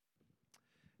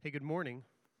Hey, good morning.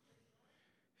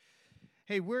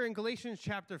 Hey, we're in Galatians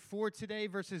chapter 4 today,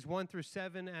 verses 1 through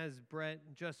 7, as Brett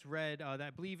just read. I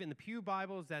believe in the Pew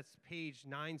Bibles, that's page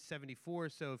 974.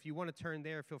 So if you want to turn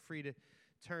there, feel free to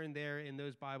turn there in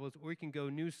those Bibles. Or you can go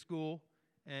New School,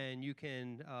 and you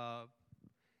can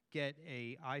get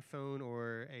an iPhone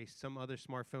or some other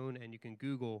smartphone, and you can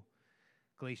Google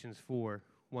Galatians 4,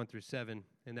 1 through 7,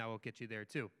 and that will get you there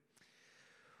too.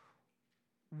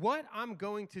 What I'm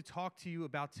going to talk to you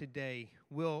about today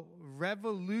will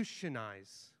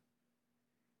revolutionize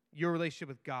your relationship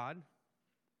with God.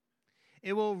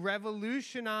 It will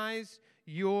revolutionize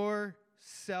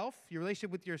yourself, your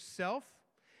relationship with yourself,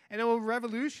 and it will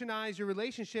revolutionize your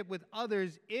relationship with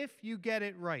others if you get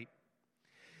it right.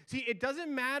 See, it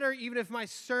doesn't matter even if my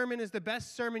sermon is the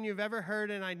best sermon you've ever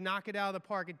heard and I knock it out of the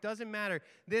park. It doesn't matter.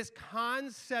 This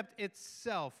concept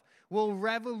itself will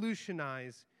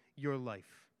revolutionize your life.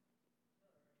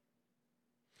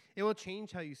 It will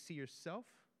change how you see yourself.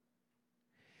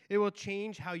 It will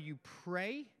change how you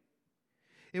pray.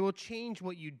 It will change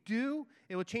what you do.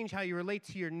 It will change how you relate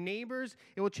to your neighbors.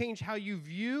 It will change how you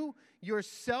view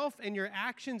yourself and your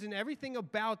actions and everything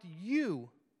about you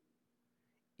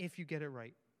if you get it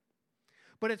right.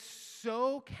 But it's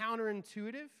so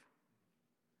counterintuitive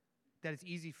that it's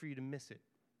easy for you to miss it.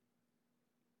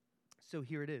 So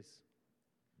here it is.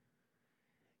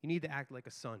 You need to act like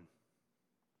a son.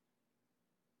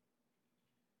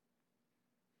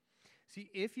 See,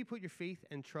 if you put your faith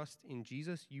and trust in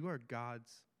Jesus, you are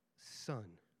God's son.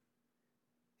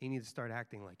 You need to start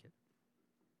acting like it.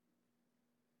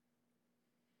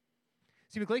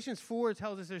 See, Galatians 4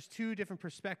 tells us there's two different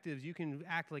perspectives. You can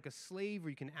act like a slave or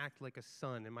you can act like a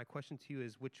son. And my question to you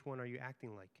is, which one are you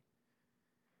acting like?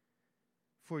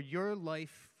 For your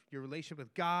life, your relationship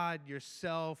with God,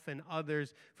 yourself, and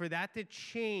others, for that to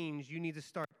change, you need to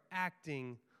start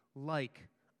acting like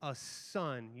a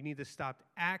son. You need to stop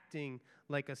acting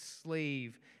like a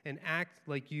slave and act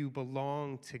like you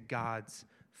belong to God's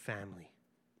family.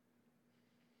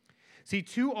 See,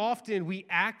 too often we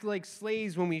act like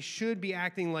slaves when we should be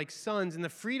acting like sons. And the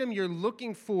freedom you're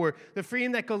looking for, the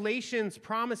freedom that Galatians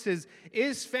promises,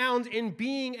 is found in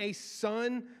being a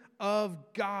son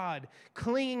of God,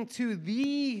 clinging to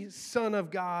the Son of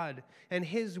God and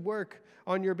his work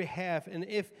on your behalf. And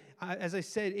if, as I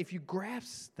said, if you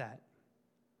grasp that,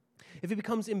 if it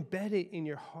becomes embedded in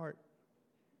your heart,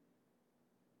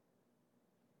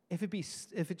 if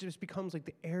it just becomes like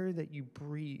the air that you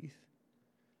breathe,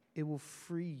 it will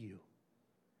free you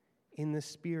in the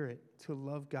Spirit to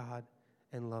love God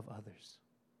and love others.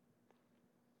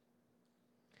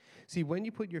 See, when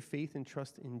you put your faith and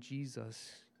trust in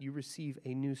Jesus, you receive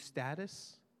a new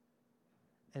status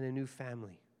and a new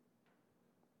family.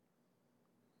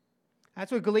 That's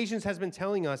what Galatians has been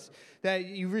telling us, that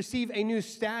you receive a new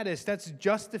status. That's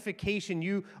justification.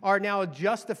 You are now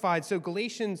justified. So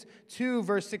Galatians 2,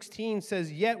 verse 16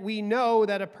 says, "Yet we know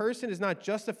that a person is not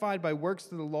justified by works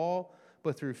of the law,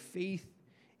 but through faith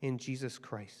in Jesus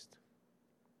Christ."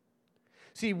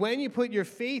 See, when you put your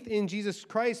faith in Jesus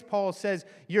Christ, Paul says,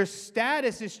 your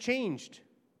status is changed.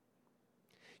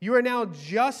 You are now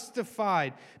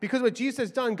justified. Because what Jesus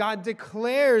has done, God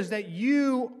declares that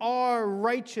you are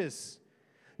righteous.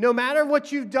 No matter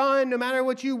what you've done, no matter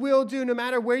what you will do, no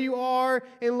matter where you are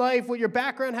in life, what your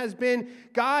background has been,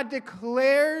 God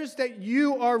declares that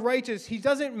you are righteous. He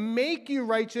doesn't make you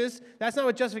righteous. That's not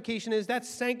what justification is. That's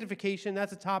sanctification.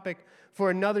 That's a topic for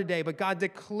another day. But God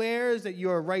declares that you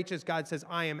are righteous. God says,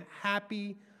 I am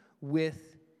happy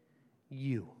with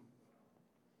you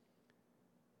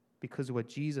because of what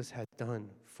Jesus has done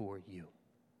for you.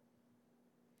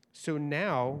 So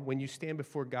now, when you stand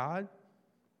before God,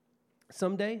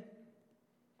 someday,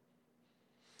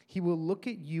 he will look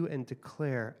at you and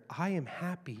declare, I am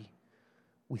happy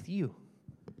with you.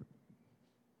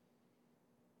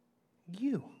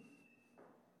 You.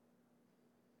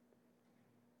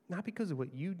 Not because of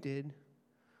what you did,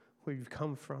 where you've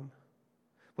come from,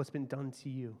 what's been done to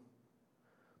you,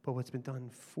 but what's been done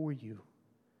for you,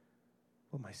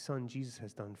 what my son Jesus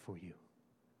has done for you.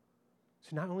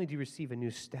 So not only do you receive a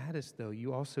new status, though,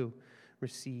 you also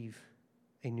receive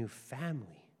a new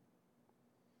family.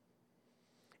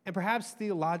 And perhaps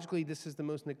theologically, this is the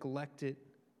most neglected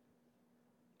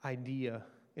idea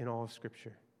in all of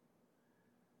Scripture.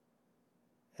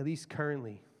 At least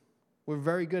currently. We're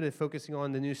very good at focusing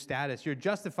on the new status. You're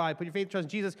justified. Put your faith and trust in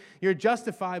Jesus. You're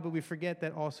justified, but we forget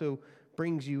that also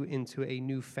brings you into a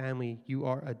new family. You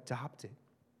are adopted.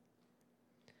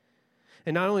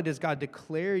 And not only does God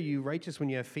declare you righteous when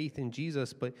you have faith in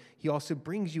Jesus, but he also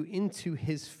brings you into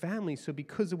his family. So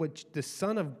because of what the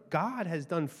Son of God has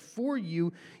done for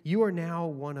you, you are now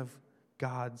one of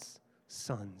God's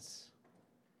sons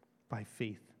by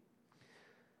faith.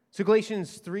 So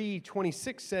Galatians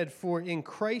 3:26 said, "For in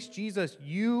Christ Jesus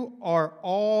you are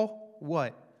all"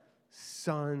 what?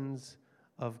 "Sons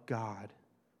of God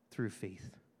through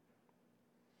faith."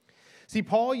 See,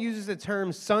 Paul uses the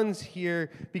term sons here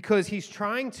because he's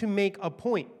trying to make a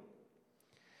point.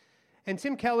 And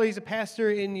Tim Keller, he's a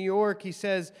pastor in New York, he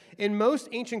says, in most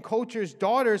ancient cultures,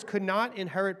 daughters could not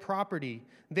inherit property.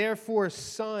 Therefore,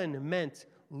 son meant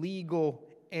legal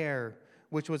heir,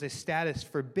 which was a status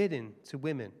forbidden to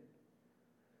women.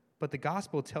 But the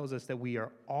gospel tells us that we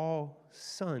are all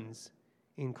sons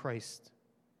in Christ.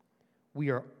 We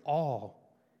are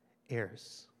all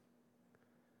heirs.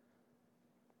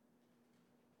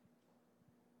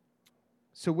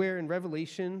 So where in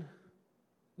Revelation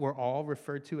we're all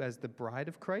referred to as the bride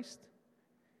of Christ,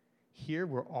 here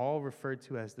we're all referred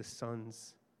to as the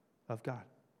sons of God.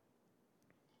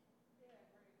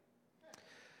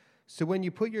 So when you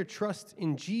put your trust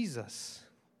in Jesus,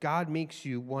 God makes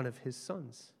you one of his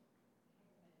sons.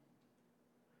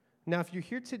 Now, if you're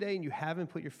here today and you haven't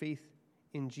put your faith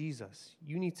in Jesus,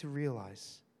 you need to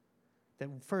realize that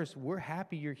first, we're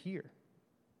happy you're here.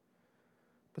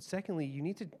 But secondly, you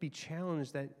need to be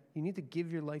challenged that you need to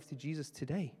give your life to Jesus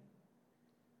today.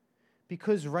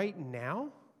 Because right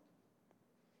now,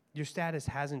 your status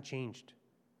hasn't changed.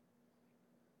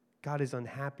 God is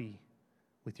unhappy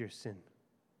with your sin.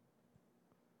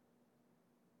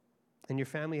 And your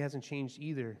family hasn't changed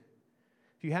either.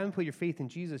 If you haven't put your faith in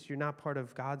Jesus, you're not part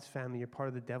of God's family, you're part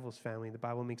of the devil's family. The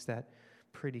Bible makes that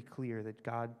pretty clear, that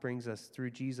God brings us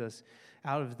through Jesus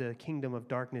out of the kingdom of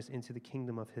darkness into the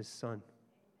kingdom of his Son.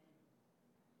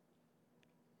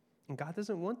 And God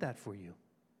doesn't want that for you.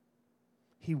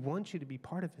 He wants you to be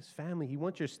part of his family. He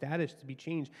wants your status to be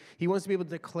changed. He wants to be able to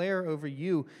declare over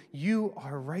you, you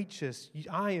are righteous.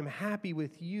 I am happy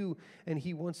with you. And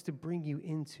he wants to bring you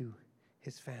into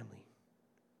his family.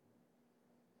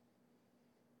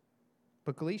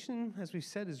 But Galatians, as we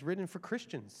said, is written for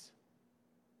Christians.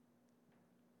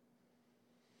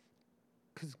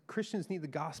 Because Christians need the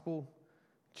gospel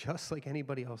just like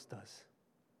anybody else does.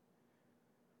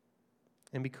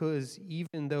 And because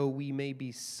even though we may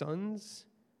be sons,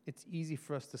 it's easy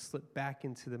for us to slip back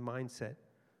into the mindset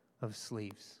of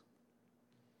slaves.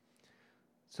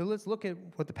 So let's look at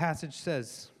what the passage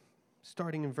says,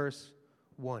 starting in verse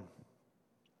 1.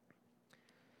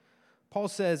 Paul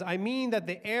says, "I mean that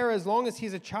the heir, as long as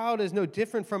he's a child, is no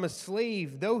different from a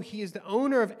slave, though he is the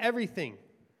owner of everything."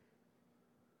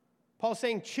 Paul's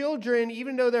saying children,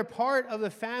 even though they're part of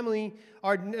the family,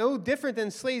 are no different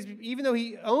than slaves. Even though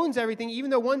he owns everything,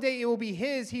 even though one day it will be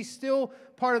his, he's still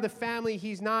part of the family.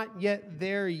 He's not yet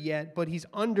there yet, but he's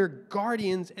under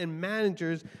guardians and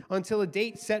managers until a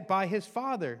date set by his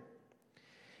father.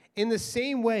 In the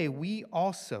same way, we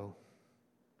also,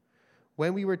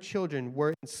 when we were children,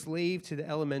 were enslaved to the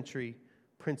elementary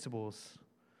principles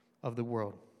of the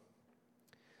world.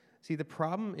 See, the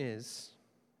problem is,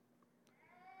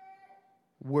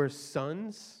 we're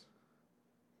sons,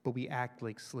 but we act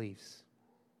like slaves.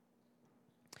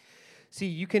 See,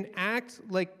 you can act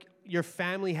like your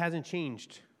family hasn't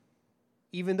changed,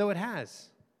 even though it has.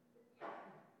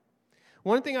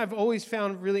 One thing I've always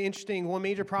found really interesting, one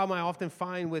major problem I often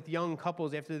find with young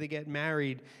couples after they get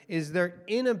married, is their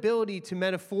inability to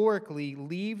metaphorically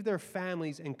leave their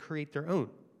families and create their own.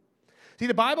 See,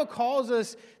 the Bible calls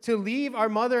us to leave our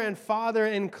mother and father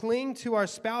and cling to our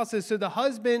spouses. So the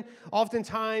husband,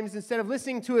 oftentimes, instead of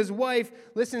listening to his wife,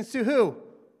 listens to who?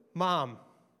 Mom.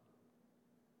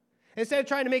 Instead of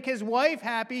trying to make his wife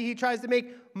happy, he tries to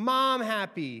make mom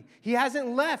happy. He hasn't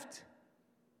left.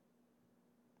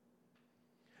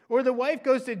 Or the wife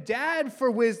goes to dad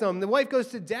for wisdom. The wife goes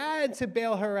to dad to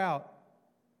bail her out.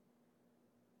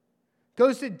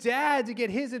 Goes to dad to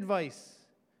get his advice.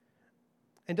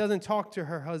 And doesn't talk to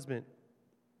her husband.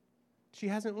 She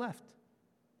hasn't left.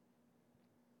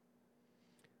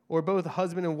 Or both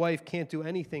husband and wife can't do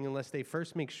anything unless they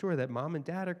first make sure that mom and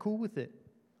dad are cool with it.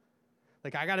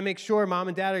 Like, I got to make sure mom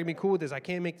and dad are going to be cool with this. I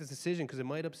can't make this decision because it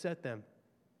might upset them.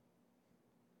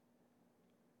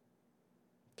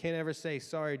 Can't ever say,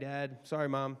 sorry, dad, sorry,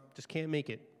 mom, just can't make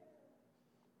it.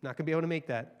 Not going to be able to make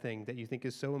that thing that you think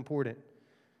is so important.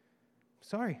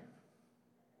 Sorry.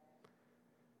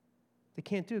 They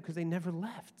can't do it because they never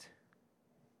left.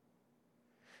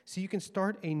 So you can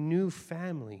start a new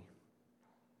family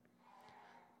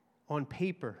on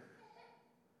paper.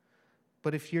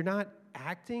 But if you're not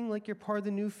acting like you're part of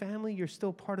the new family, you're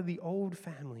still part of the old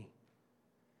family.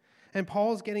 And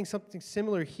Paul's getting something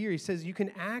similar here. He says you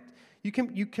can act, you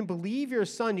can believe you're a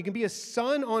son. You can be a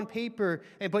son on paper,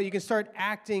 but you can start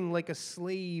acting like a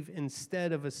slave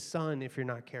instead of a son if you're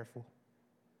not careful.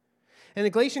 And the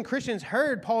Galatian Christians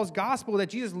heard Paul's gospel that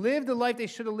Jesus lived the life they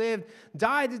should have lived,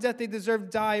 died the death they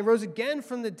deserved to die, and rose again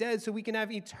from the dead so we can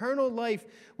have eternal life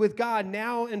with God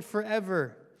now and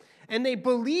forever. And they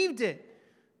believed it.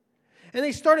 And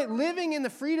they started living in the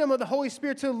freedom of the Holy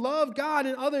Spirit to love God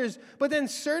and others. But then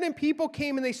certain people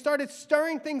came and they started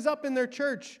stirring things up in their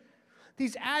church.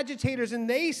 These agitators, and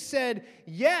they said,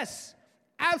 yes,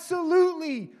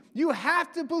 absolutely, you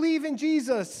have to believe in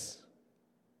Jesus.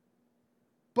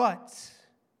 But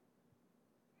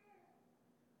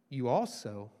you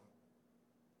also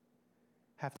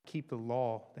have to keep the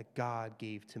law that God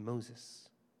gave to Moses.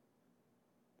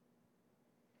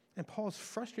 And Paul's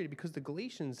frustrated because the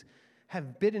Galatians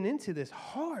have bitten into this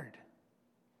hard.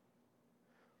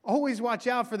 Always watch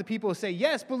out for the people who say,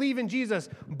 yes, believe in Jesus,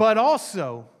 but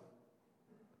also.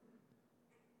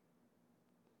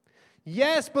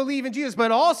 Yes, believe in Jesus, but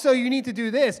also you need to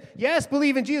do this. Yes,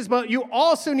 believe in Jesus, but you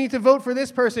also need to vote for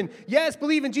this person. Yes,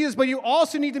 believe in Jesus, but you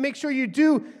also need to make sure you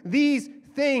do these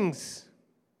things.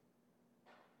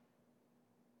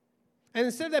 And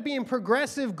instead of that being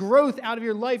progressive growth out of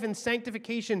your life and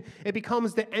sanctification, it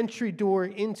becomes the entry door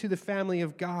into the family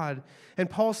of God. And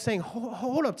Paul's saying,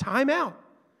 hold up, time out.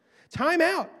 Time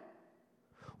out.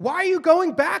 Why are you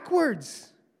going backwards?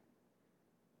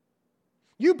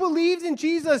 You believed in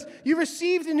Jesus. You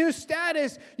received a new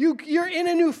status. You're in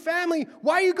a new family.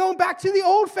 Why are you going back to the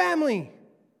old family?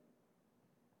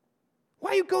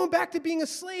 Why are you going back to being a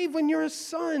slave when you're a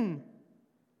son?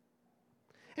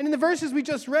 And in the verses we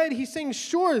just read, he's saying,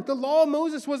 sure, the law of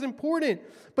Moses was important,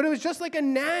 but it was just like a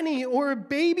nanny or a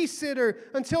babysitter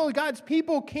until God's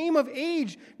people came of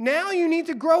age. Now you need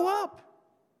to grow up.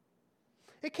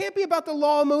 It can't be about the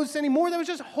law of Moses anymore. That was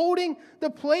just holding the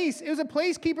place. It was a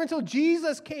placekeeper until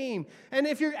Jesus came. And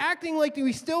if you're acting like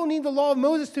we still need the law of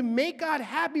Moses to make God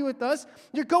happy with us,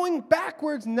 you're going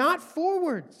backwards, not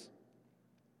forwards.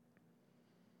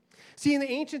 See, in the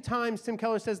ancient times, Tim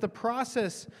Keller says, the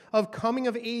process of coming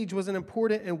of age was an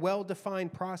important and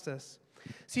well-defined process.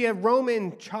 See, a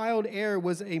Roman child heir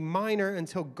was a minor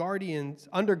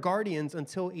under guardians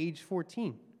until age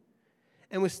 14,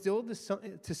 and was still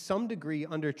to some degree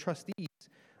under trustees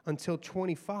until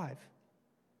 25.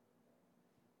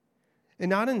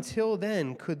 And not until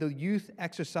then could the youth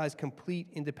exercise complete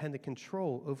independent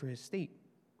control over his state.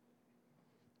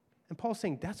 And Paul's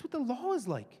saying, that's what the law is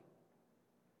like.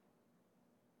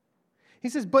 He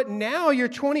says, but now your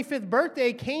 25th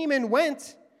birthday came and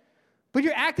went, but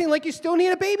you're acting like you still need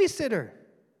a babysitter.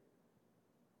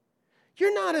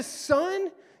 You're not a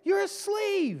son, you're a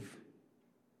slave.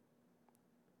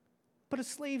 But a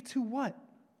slave to what?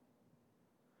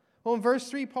 Well, in verse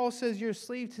 3, Paul says you're a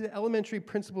slave to the elementary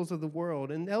principles of the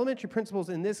world. And the elementary principles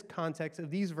in this context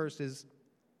of these verses,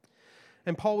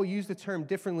 and Paul will use the term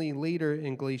differently later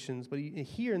in Galatians, but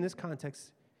here in this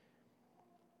context,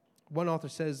 one author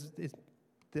says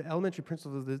the elementary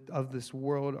principles of this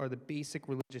world are the basic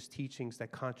religious teachings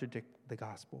that contradict the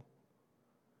gospel.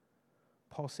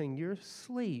 Paul's saying you're a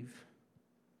slave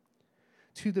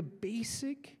to the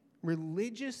basic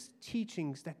religious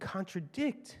teachings that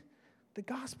contradict the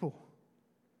gospel.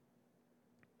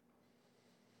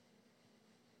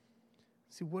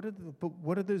 See, what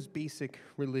are those basic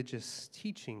religious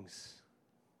teachings?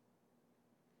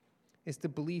 It's the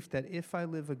belief that if I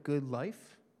live a good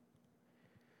life,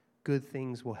 good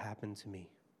things will happen to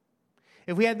me.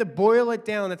 If we had to boil it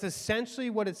down, that's essentially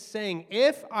what it's saying.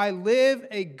 If I live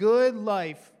a good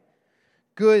life,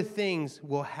 good things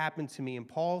will happen to me. And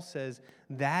Paul says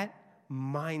that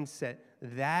mindset,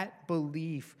 that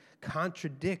belief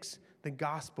contradicts the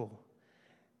gospel.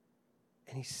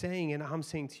 And he's saying, and I'm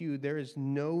saying to you, there is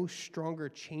no stronger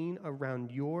chain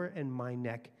around your and my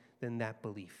neck than that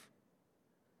belief.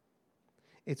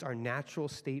 It's our natural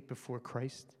state before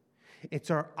Christ.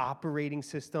 It's our operating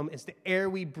system. It's the air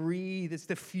we breathe. It's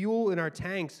the fuel in our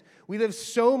tanks. We live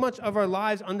so much of our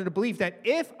lives under the belief that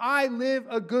if I live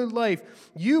a good life,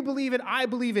 you believe it, I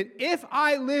believe it. If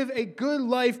I live a good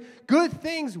life, good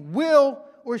things will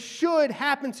or should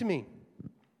happen to me.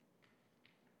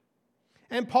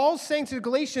 And Paul's saying to the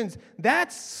Galatians,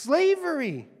 that's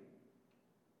slavery.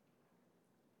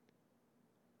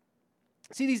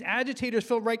 See, these agitators,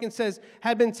 Phil Ryken says,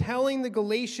 had been telling the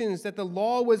Galatians that the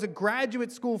law was a graduate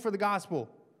school for the gospel.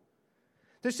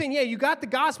 They're saying, yeah, you got the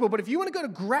gospel, but if you want to go to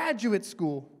graduate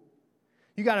school,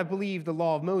 you got to believe the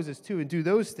law of Moses too and do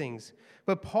those things.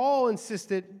 But Paul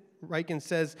insisted, Ryken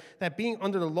says that being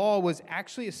under the law was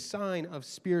actually a sign of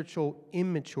spiritual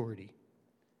immaturity.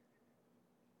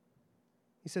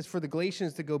 He says for the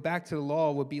Galatians to go back to the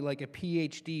law would be like a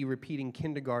PhD repeating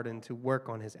kindergarten to work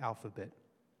on his alphabet.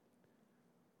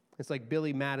 It's like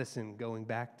Billy Madison going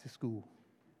back to school.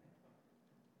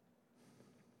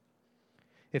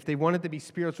 If they wanted to be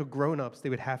spiritual grown-ups, they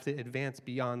would have to advance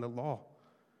beyond the law.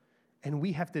 And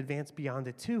we have to advance beyond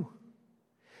it too.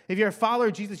 If you're a follower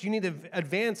of Jesus, you need to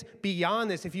advance beyond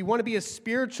this. If you want to be a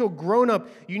spiritual grown-up,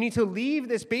 you need to leave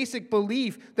this basic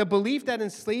belief, the belief that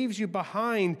enslaves you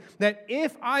behind, that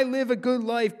if I live a good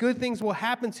life, good things will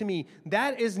happen to me.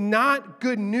 That is not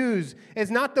good news.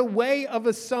 It's not the way of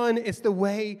a son. It's the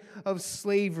way of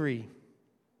slavery.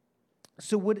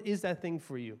 So what is that thing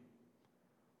for you?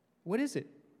 What is it?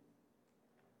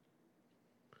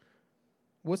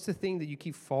 What's the thing that you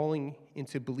keep falling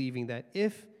into believing that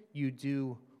if you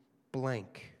do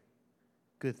blank,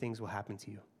 good things will happen to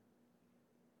you?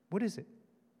 What is it?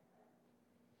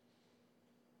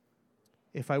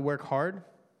 If I work hard,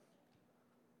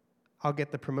 I'll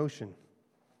get the promotion.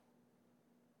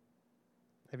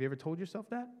 Have you ever told yourself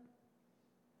that?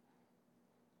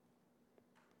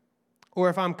 Or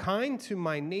if I'm kind to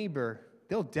my neighbor,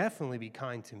 they'll definitely be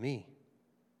kind to me.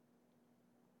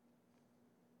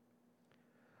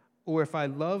 Or if I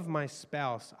love my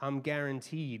spouse, I'm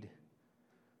guaranteed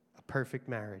a perfect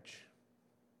marriage.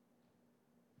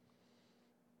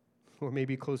 Or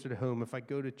maybe closer to home, if I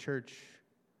go to church,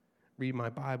 read my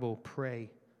Bible, pray,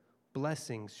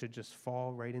 blessings should just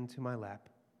fall right into my lap.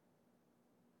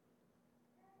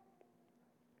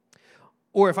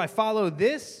 Or if I follow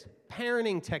this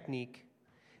parenting technique,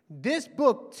 this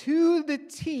book to the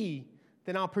T,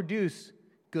 then I'll produce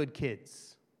good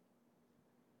kids.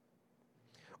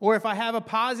 Or if I have a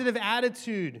positive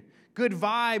attitude, good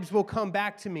vibes will come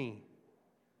back to me.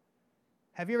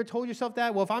 Have you ever told yourself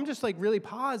that? Well, if I'm just like really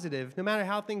positive, no matter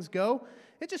how things go,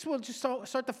 it just will just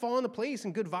start to fall into place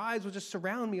and good vibes will just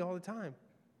surround me all the time.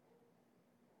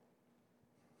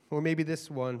 Or maybe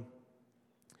this one.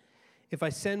 If I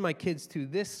send my kids to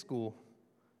this school,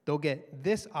 they'll get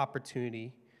this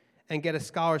opportunity and get a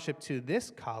scholarship to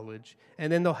this college,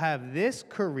 and then they'll have this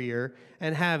career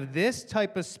and have this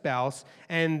type of spouse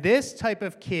and this type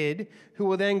of kid who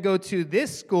will then go to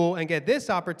this school and get this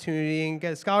opportunity and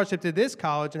get a scholarship to this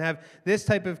college and have this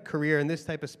type of career and this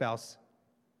type of spouse.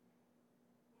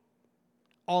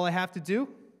 All I have to do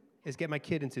is get my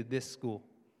kid into this school.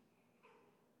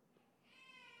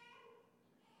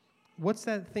 What's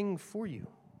that thing for you?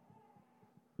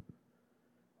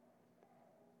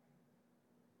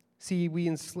 See, we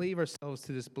enslave ourselves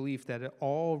to this belief that it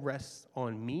all rests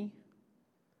on me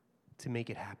to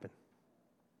make it happen.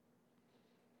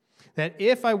 That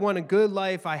if I want a good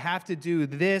life, I have to do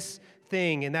this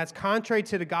thing, and that's contrary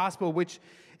to the gospel, which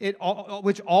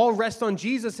all rests on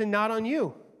Jesus and not on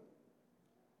you.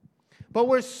 But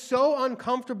we're so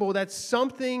uncomfortable that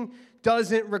something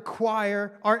doesn't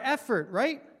require our effort,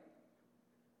 right?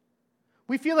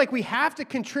 We feel like we have to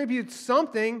contribute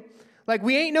something. Like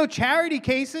we ain't no charity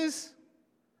cases.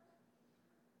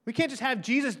 We can't just have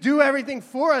Jesus do everything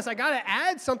for us. I got to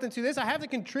add something to this. I have to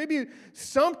contribute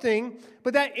something.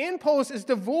 But that impulse is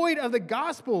devoid of the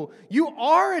gospel. You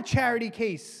are a charity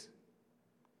case.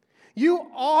 You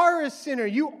are a sinner.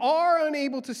 You are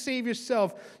unable to save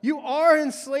yourself. You are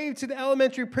enslaved to the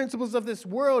elementary principles of this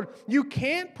world. You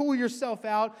can't pull yourself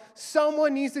out.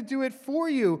 Someone needs to do it for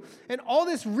you. And all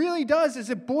this really does is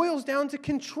it boils down to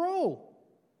control.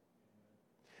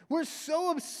 We're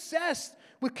so obsessed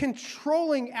with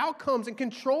controlling outcomes and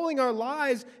controlling our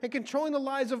lives and controlling the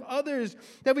lives of others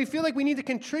that we feel like we need to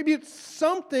contribute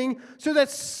something so that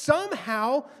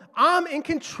somehow I'm in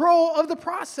control of the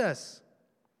process.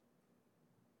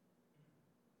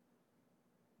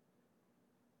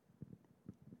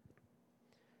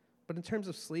 But in terms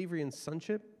of slavery and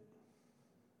sonship,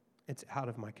 it's out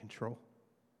of my control.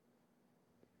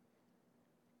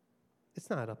 It's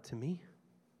not up to me.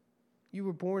 You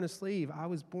were born a slave. I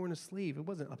was born a slave. It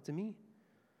wasn't up to me.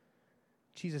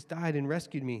 Jesus died and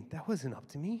rescued me. That wasn't up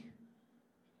to me.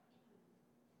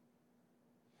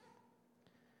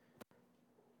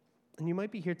 And you might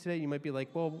be here today, you might be like,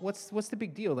 well, what's the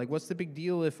big deal? Like, what's the big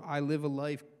deal if I live a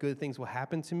life, good things will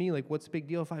happen to me? Like, what's the big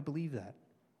deal if I believe that?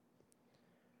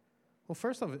 Well,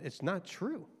 first off, it's not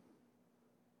true.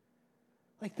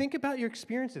 Like, think about your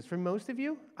experiences. For most of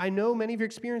you, I know many of your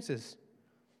experiences.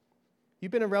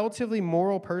 You've been a relatively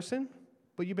moral person,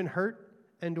 but you've been hurt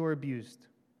and or abused.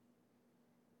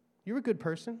 You're a good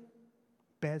person.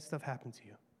 Bad stuff happened to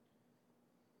you.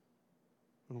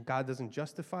 And God doesn't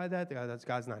justify that.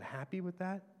 God's not happy with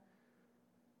that.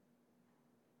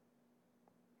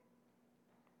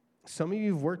 Some of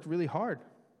you have worked really hard,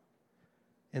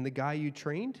 and the guy you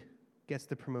trained gets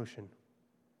the promotion.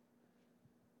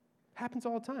 Happens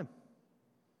all the time.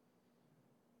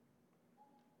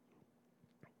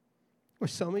 Or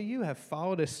some of you have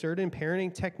followed a certain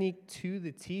parenting technique to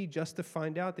the T just to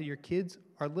find out that your kids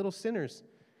are little sinners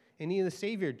in need of the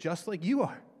Savior, just like you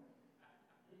are.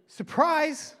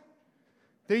 Surprise!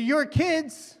 They're your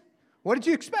kids. What did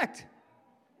you expect?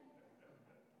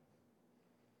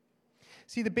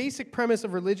 See, the basic premise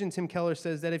of religion, Tim Keller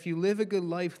says, that if you live a good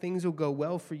life, things will go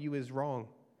well for you is wrong.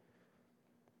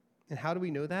 And how do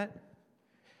we know that?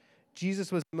 Jesus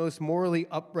was the most morally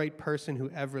upright person who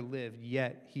ever lived,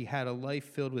 yet he had a life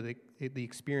filled with the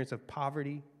experience of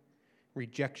poverty,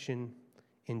 rejection,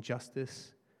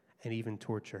 injustice, and even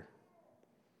torture.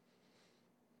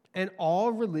 And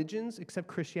all religions, except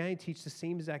Christianity, teach the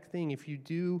same exact thing. If you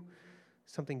do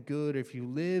something good, or if you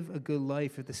live a good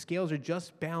life, if the scales are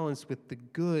just balanced with the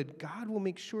good, God will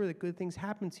make sure that good things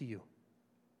happen to you.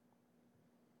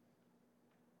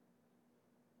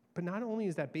 But not only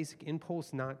is that basic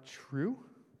impulse not true,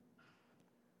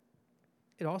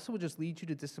 it also will just lead you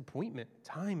to disappointment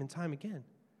time and time again.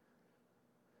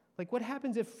 Like, what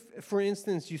happens if, for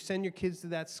instance, you send your kids to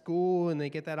that school and they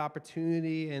get that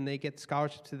opportunity and they get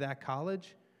scholarship to that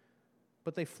college,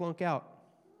 but they flunk out?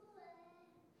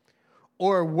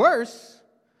 Or worse,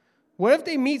 what if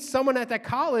they meet someone at that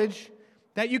college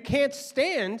that you can't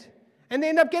stand and they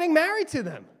end up getting married to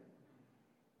them?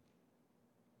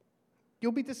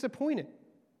 You'll be disappointed.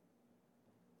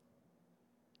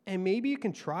 And maybe you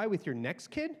can try with your next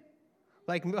kid.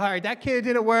 Like, all right, that kid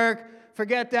didn't work.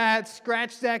 Forget that.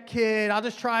 Scratch that kid. I'll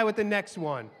just try with the next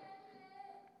one.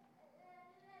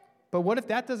 But what if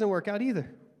that doesn't work out either?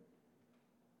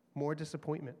 More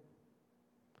disappointment.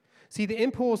 See, the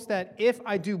impulse that if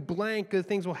I do blank, good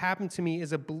things will happen to me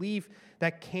is a belief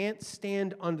that can't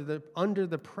stand under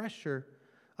the pressure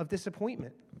of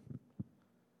disappointment.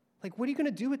 Like, what are you going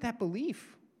to do with that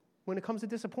belief when it comes to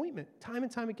disappointment? Time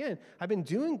and time again. I've been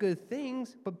doing good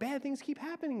things, but bad things keep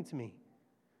happening to me.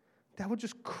 That will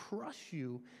just crush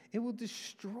you. It will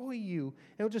destroy you.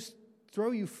 It will just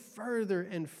throw you further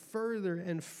and further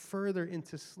and further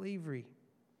into slavery.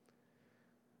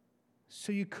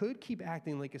 So you could keep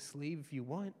acting like a slave if you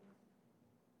want.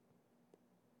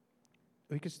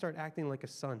 Or you could start acting like a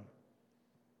son.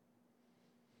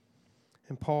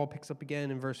 And Paul picks up again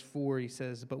in verse 4. He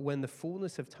says, but when the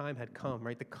fullness of time had come,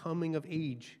 right, the coming of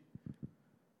age,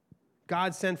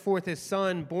 God sent forth his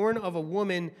son, born of a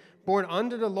woman, born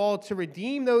under the law, to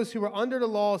redeem those who were under the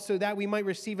law so that we might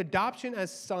receive adoption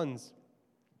as sons.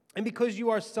 And because you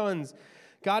are sons,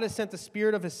 God has sent the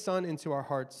Spirit of his Son into our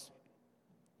hearts,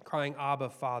 crying, Abba,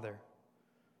 Father.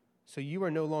 So you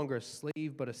are no longer a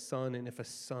slave, but a son, and if a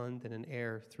son, then an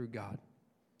heir through God.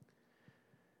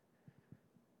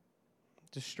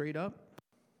 Just straight up,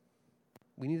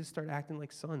 we need to start acting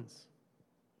like sons.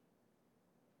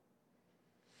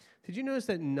 Did you notice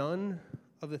that none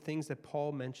of the things that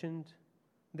Paul mentioned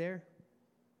there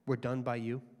were done by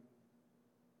you?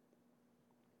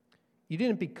 You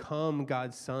didn't become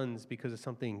God's sons because of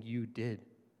something you did.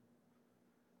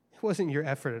 It wasn't your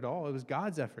effort at all. It was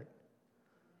God's effort.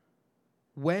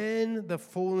 When the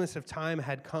fullness of time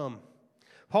had come,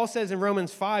 Paul says in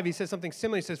Romans 5, he says something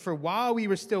similar. He says, for while we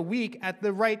were still weak, at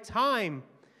the right time,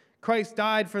 Christ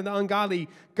died for the ungodly.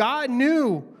 God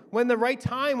knew when the right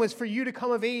time was for you to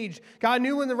come of age. God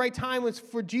knew when the right time was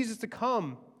for Jesus to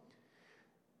come.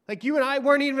 Like, you and I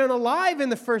weren't even alive in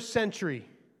the first century,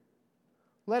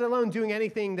 let alone doing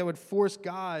anything that would force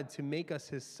God to make us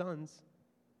his sons.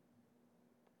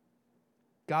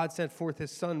 God sent forth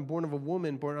his son, born of a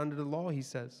woman, born under the law, he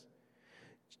says.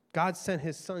 God sent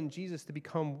his son, Jesus, to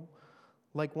become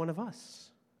like one of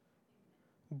us.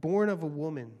 Born of a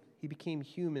woman, he became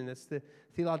human. That's the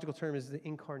theological term, is the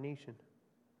incarnation.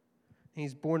 And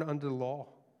he's born under the law.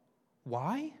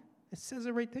 Why? It says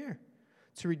it right there.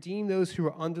 To redeem those who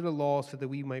are under the law so that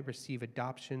we might receive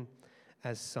adoption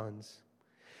as sons.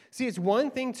 See, it's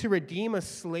one thing to redeem a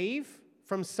slave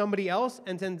from somebody else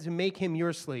and then to make him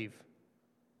your slave.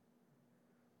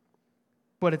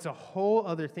 But it's a whole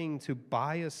other thing to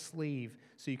buy a slave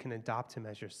so you can adopt him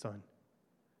as your son.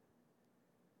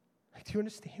 Like, do you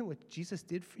understand what Jesus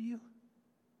did for you?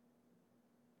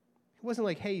 It wasn't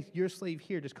like, hey, you're a slave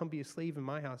here, just come be a slave in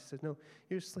my house. He says, no,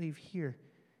 you're a slave here.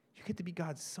 You get to be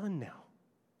God's son now.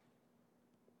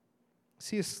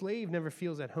 See, a slave never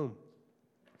feels at home.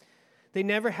 They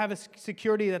never have a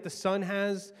security that the son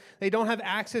has. They don't have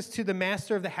access to the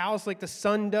master of the house like the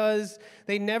son does.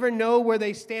 They never know where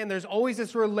they stand. There's always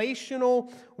this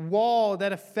relational wall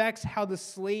that affects how the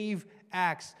slave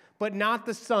acts, but not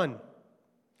the son.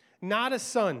 not a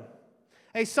son.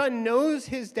 A son knows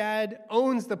his dad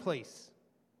owns the place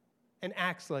and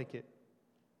acts like it.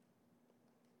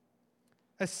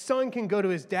 A son can go to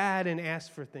his dad and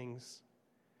ask for things.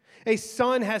 A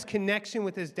son has connection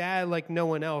with his dad like no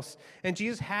one else. And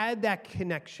Jesus had that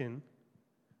connection,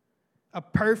 a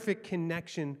perfect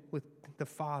connection with the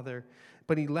Father,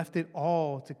 but he left it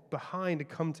all behind to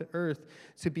come to earth,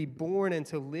 to be born and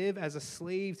to live as a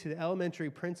slave to the elementary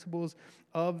principles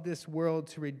of this world,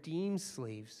 to redeem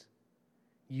slaves,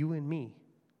 you and me,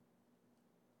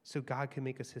 so God can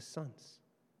make us his sons.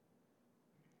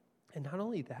 And not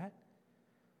only that,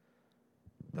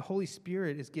 the Holy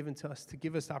Spirit is given to us to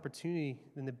give us the opportunity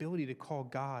and the ability to call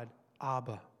God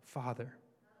Abba, Father.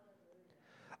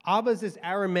 Abba is this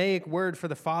Aramaic word for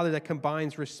the Father that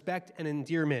combines respect and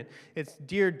endearment. It's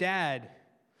dear dad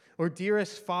or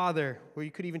dearest father, or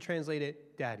you could even translate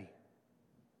it daddy.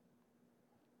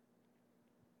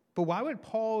 But why would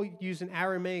Paul use an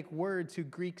Aramaic word to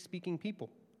Greek-speaking people?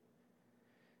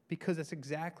 Because that's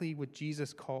exactly what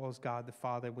Jesus calls God the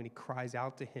Father when he cries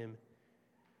out to him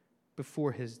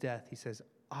before his death. He says,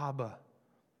 Abba,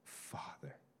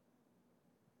 Father.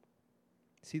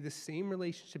 See, the same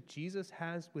relationship Jesus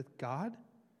has with God,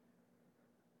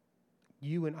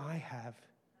 you and I have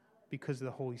because of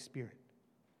the Holy Spirit.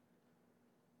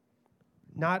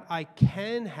 Not I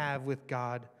can have with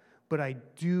God, but I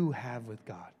do have with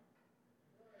God.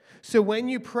 So when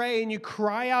you pray and you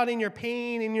cry out in your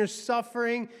pain, in your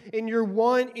suffering, in your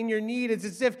want, in your need, it's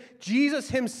as if Jesus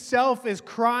himself is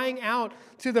crying out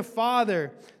to the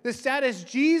Father. The status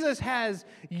Jesus has,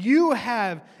 you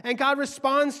have, and God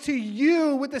responds to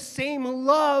you with the same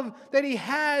love that he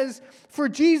has for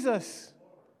Jesus.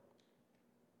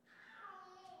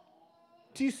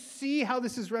 Do you see how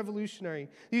this is revolutionary?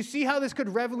 Do you see how this could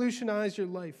revolutionize your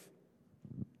life?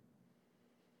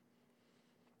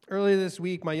 Earlier this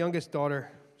week, my youngest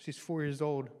daughter, she's 4 years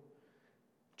old,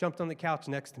 jumped on the couch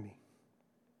next to me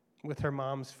with her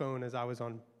mom's phone as I was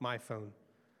on my phone.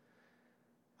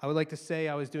 I would like to say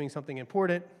I was doing something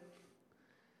important.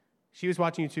 She was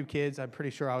watching YouTube Kids. I'm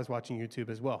pretty sure I was watching YouTube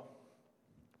as well.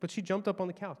 But she jumped up on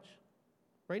the couch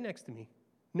right next to me.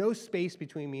 No space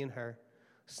between me and her.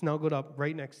 Snuggled up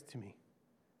right next to me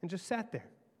and just sat there.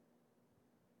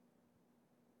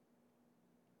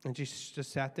 And she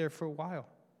just sat there for a while.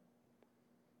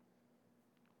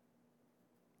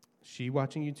 She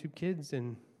watching YouTube Kids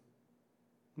and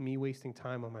me wasting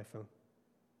time on my phone.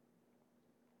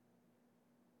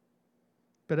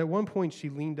 But at one point, she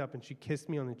leaned up and she kissed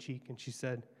me on the cheek and she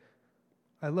said,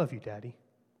 I love you, Daddy.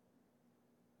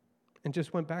 And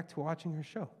just went back to watching her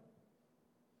show.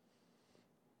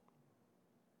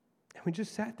 And we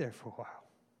just sat there for a while.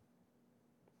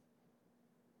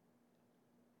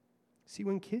 See,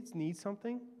 when kids need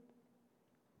something,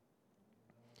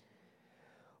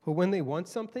 or when they want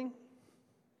something,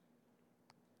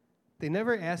 they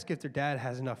never ask if their dad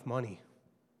has enough money.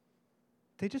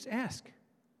 They just ask.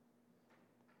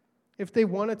 If they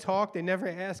want to talk, they never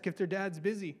ask if their dad's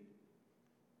busy.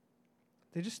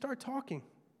 They just start talking.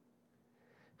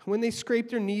 When they scrape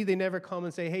their knee, they never come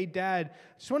and say, hey, Dad,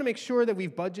 I just want to make sure that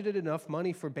we've budgeted enough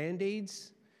money for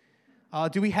Band-Aids.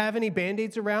 Do we have any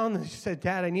Band-Aids around? And she said,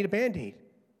 Dad, I need a Band-Aid.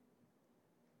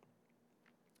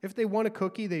 If they want a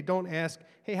cookie, they don't ask,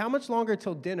 hey, how much longer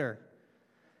till dinner?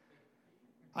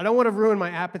 I don't want to ruin my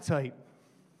appetite.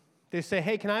 They say,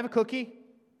 hey, can I have a cookie?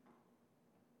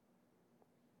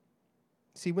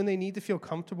 See, when they need to feel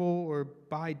comfortable or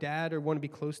by Dad or want to be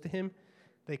close to him,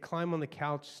 they climb on the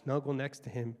couch, snuggle next to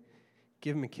him,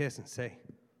 give him a kiss and say,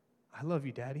 I love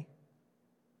you, Daddy.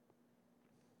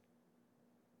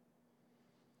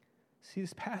 See,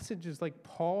 this passage is like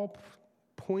Paul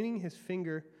pointing his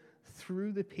finger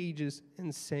through the pages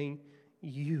and saying,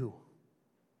 you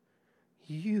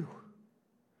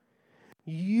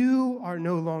are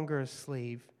no longer a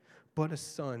slave, but a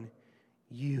son,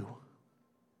 you.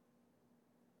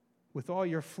 With all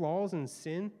your flaws and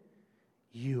sin,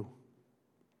 you.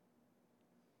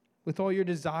 With all your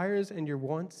desires and your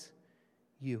wants,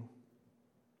 you.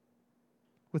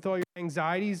 With all your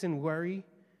anxieties and worry,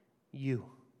 you.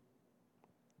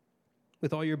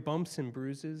 With all your bumps and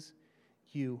bruises,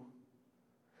 you.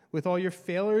 With all your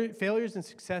failures and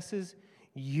successes,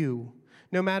 you.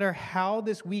 No matter how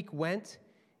this week went,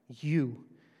 you.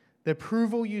 The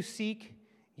approval you seek,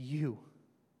 you.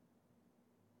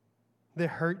 The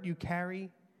hurt you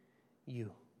carry,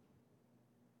 you.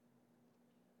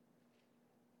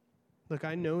 Look,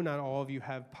 I know not all of you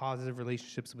have positive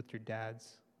relationships with your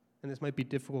dads, and this might be a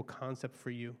difficult concept for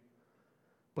you.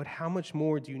 But how much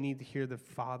more do you need to hear God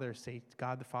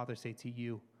the Father say to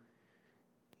you,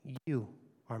 you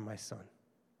are my son.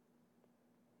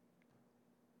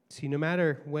 See, no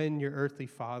matter when your earthly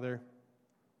father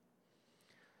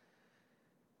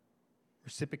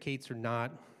reciprocates or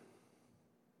not,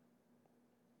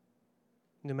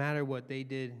 no matter what they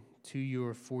did to you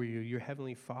or for you, your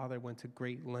heavenly Father went to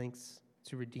great lengths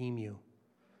to redeem you.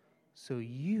 So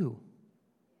you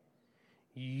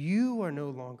are no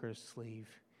longer a slave.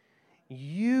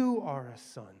 You are a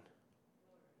son.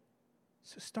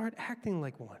 So start acting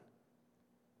like one.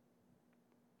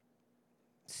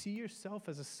 See yourself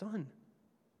as a son.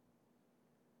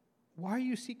 Why are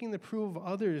you seeking the approval of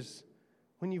others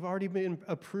when you've already been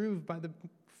approved by the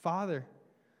Father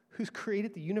who's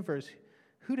created the universe?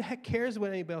 Who the heck cares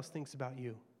what anybody else thinks about you?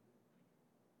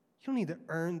 You don't need to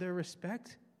earn their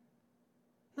respect.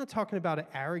 I'm not talking about an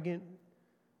arrogant,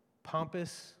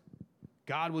 pompous,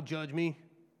 God will judge me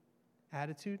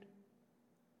attitude.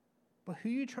 But who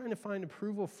are you trying to find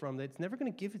approval from that's never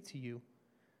going to give it to you?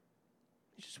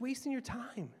 You're just wasting your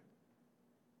time.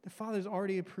 The Father's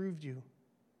already approved you.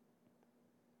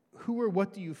 Who or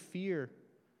what do you fear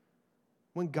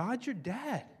when God's your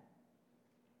dad?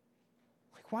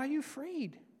 Like, why are you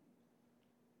afraid?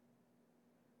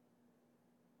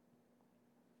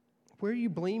 Where are you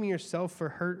blaming yourself for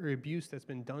hurt or abuse that's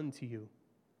been done to you?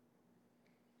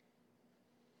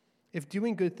 If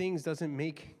doing good things doesn't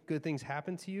make good things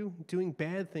happen to you, doing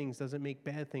bad things doesn't make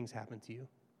bad things happen to you.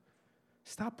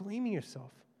 Stop blaming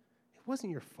yourself. It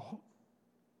wasn't your fault.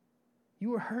 You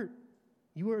were hurt.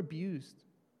 You were abused.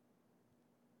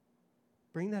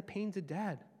 Bring that pain to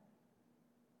Dad.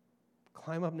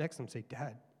 Climb up next to him and say,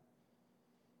 Dad,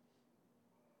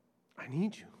 I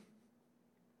need you.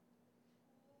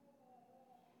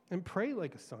 And pray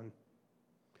like a son.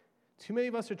 Too many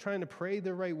of us are trying to pray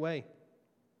the right way.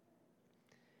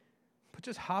 But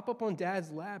just hop up on Dad's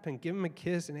lap and give him a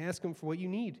kiss and ask him for what you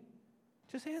need.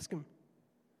 Just ask him.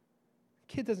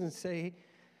 Kid doesn't say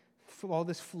all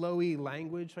this flowy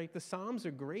language. Like, the Psalms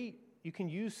are great. You can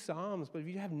use Psalms, but if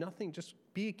you have nothing, just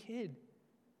be a kid.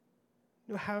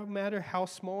 No matter how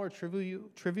small or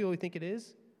trivial you think it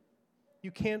is, you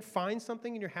can't find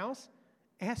something in your house,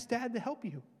 ask Dad to help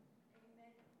you.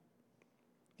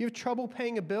 You have trouble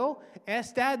paying a bill,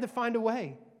 ask Dad to find a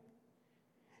way.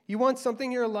 You want something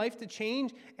in your life to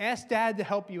change, ask Dad to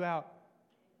help you out,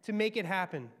 to make it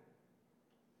happen.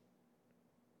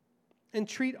 And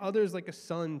treat others like a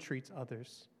son treats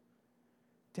others.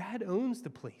 Dad owns the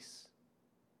place.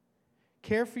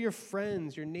 Care for your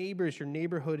friends, your neighbors, your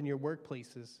neighborhood, and your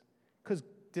workplaces, because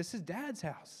this is Dad's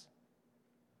house.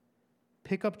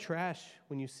 Pick up trash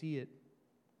when you see it.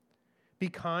 Be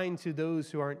kind to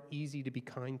those who aren't easy to be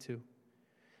kind to.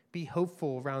 Be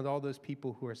hopeful around all those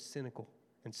people who are cynical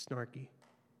and snarky.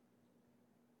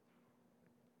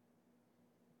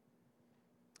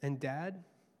 And Dad,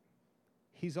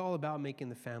 he's all about making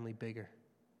the family bigger.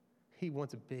 He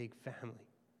wants a big family.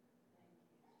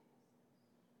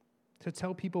 To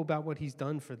tell people about what he's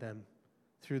done for them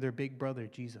through their big brother,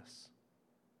 Jesus.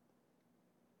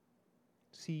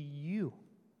 See, you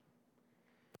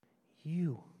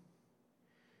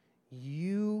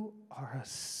are a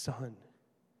son.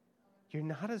 You're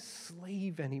not a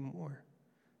slave anymore.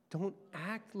 Don't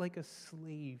act like a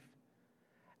slave.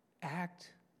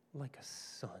 Act like a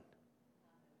son.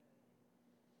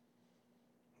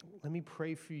 Let me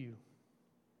pray for you.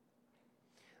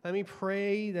 Let me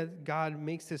pray that God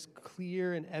makes this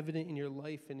clear and evident in your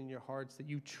life and in your hearts, that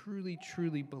you truly,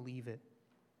 truly believe it.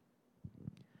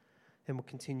 And we'll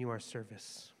continue our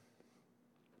service.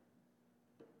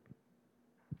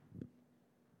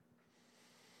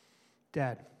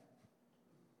 Dad,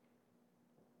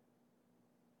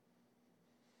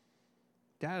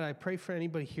 I pray for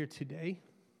anybody here today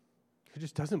who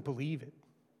just doesn't believe it.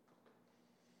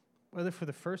 Whether for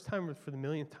the first time or for the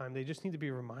millionth time, they just need to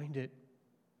be reminded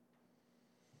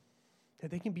that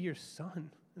they can be your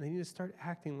son, and they need to start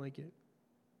acting like it.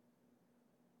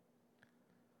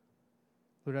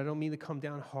 Lord, I don't mean to come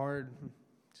down hard. It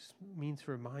just means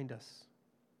to remind us,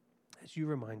 as you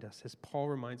remind us, as Paul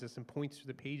reminds us and points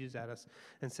through the pages at us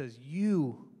and says,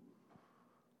 you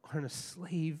aren't a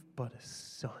slave, but a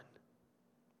son.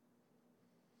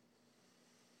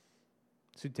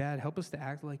 So, Dad, help us to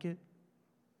act like it.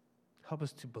 Help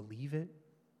us to believe it.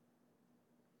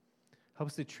 Help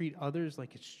us to treat others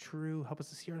like it's true. Help us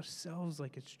to see ourselves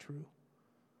like it's true.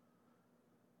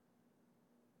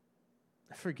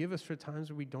 Forgive us for times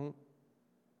where we don't,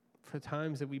 for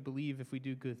times that we believe if we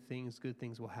do good things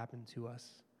will happen to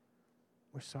us.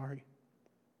 We're sorry.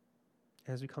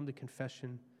 As we come to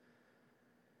confession,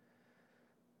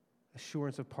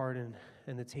 assurance of pardon,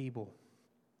 and the table,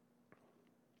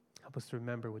 help us to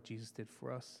remember what Jesus did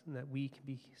for us and that we can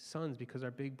be sons because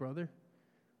our big brother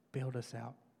bailed us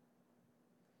out.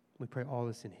 We pray all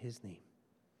this in his name.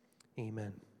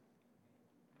 Amen.